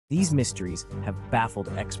These mysteries have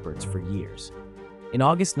baffled experts for years. In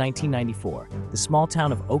August 1994, the small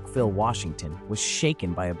town of Oakville, Washington, was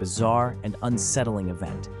shaken by a bizarre and unsettling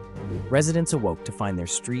event. Residents awoke to find their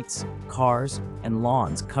streets, cars, and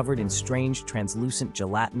lawns covered in strange, translucent,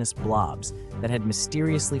 gelatinous blobs that had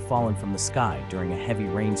mysteriously fallen from the sky during a heavy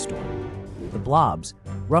rainstorm. The blobs,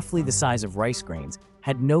 roughly the size of rice grains,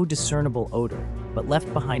 had no discernible odor, but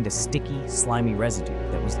left behind a sticky, slimy residue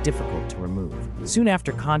that was difficult to remove. Soon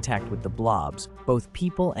after contact with the blobs, both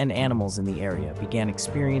people and animals in the area began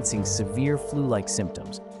experiencing severe flu-like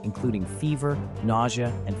symptoms, including fever,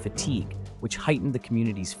 nausea, and fatigue, which heightened the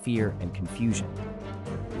community's fear and confusion.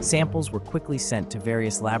 Samples were quickly sent to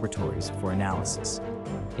various laboratories for analysis.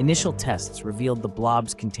 Initial tests revealed the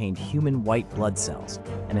blobs contained human white blood cells,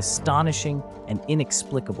 an astonishing and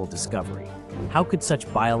inexplicable discovery. How could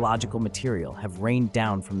such biological material have rained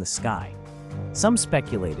down from the sky? Some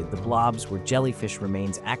speculated the blobs were jellyfish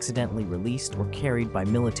remains accidentally released or carried by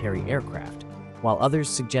military aircraft, while others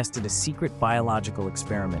suggested a secret biological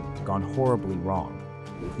experiment gone horribly wrong.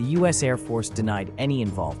 The U.S. Air Force denied any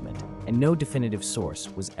involvement, and no definitive source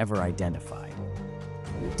was ever identified.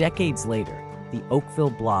 Decades later, the Oakville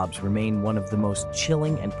Blobs remain one of the most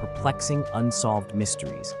chilling and perplexing unsolved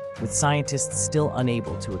mysteries, with scientists still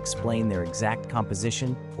unable to explain their exact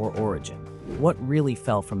composition or origin. What really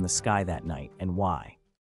fell from the sky that night, and why?